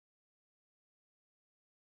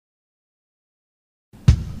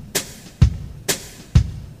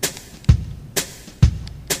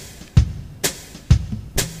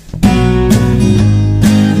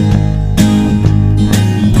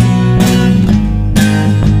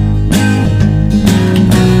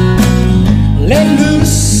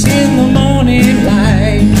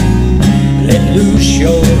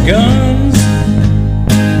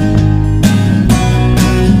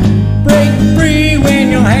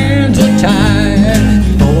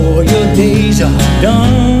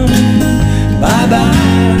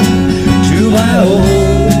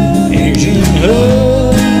old Asian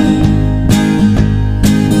home.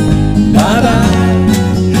 Bye-bye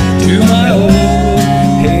to my old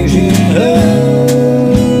Asian home.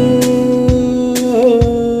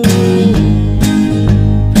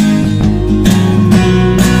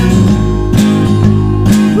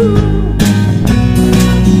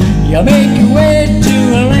 You make your way to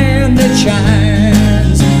a land that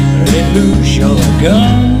shines, let loose your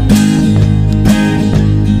gun.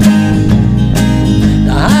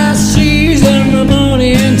 The high seas and the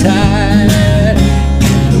morning tide,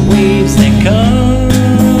 and the waves that come.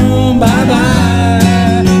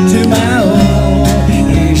 Bye-bye to my old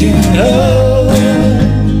Asian home.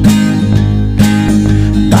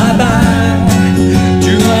 Bye-bye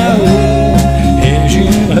to my old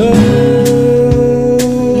Asian home.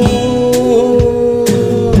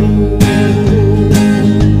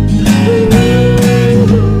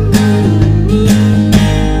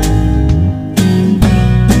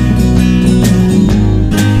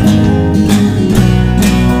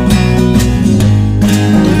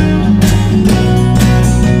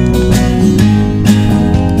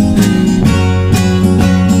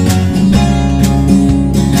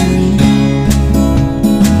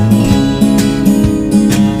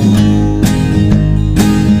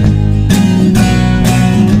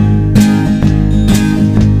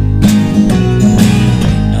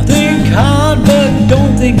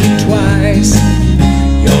 Don't think it twice,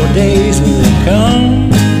 your days will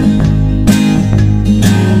come.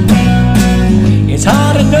 It's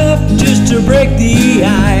hard enough just to break the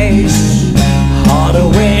ice, harder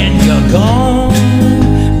when you're gone.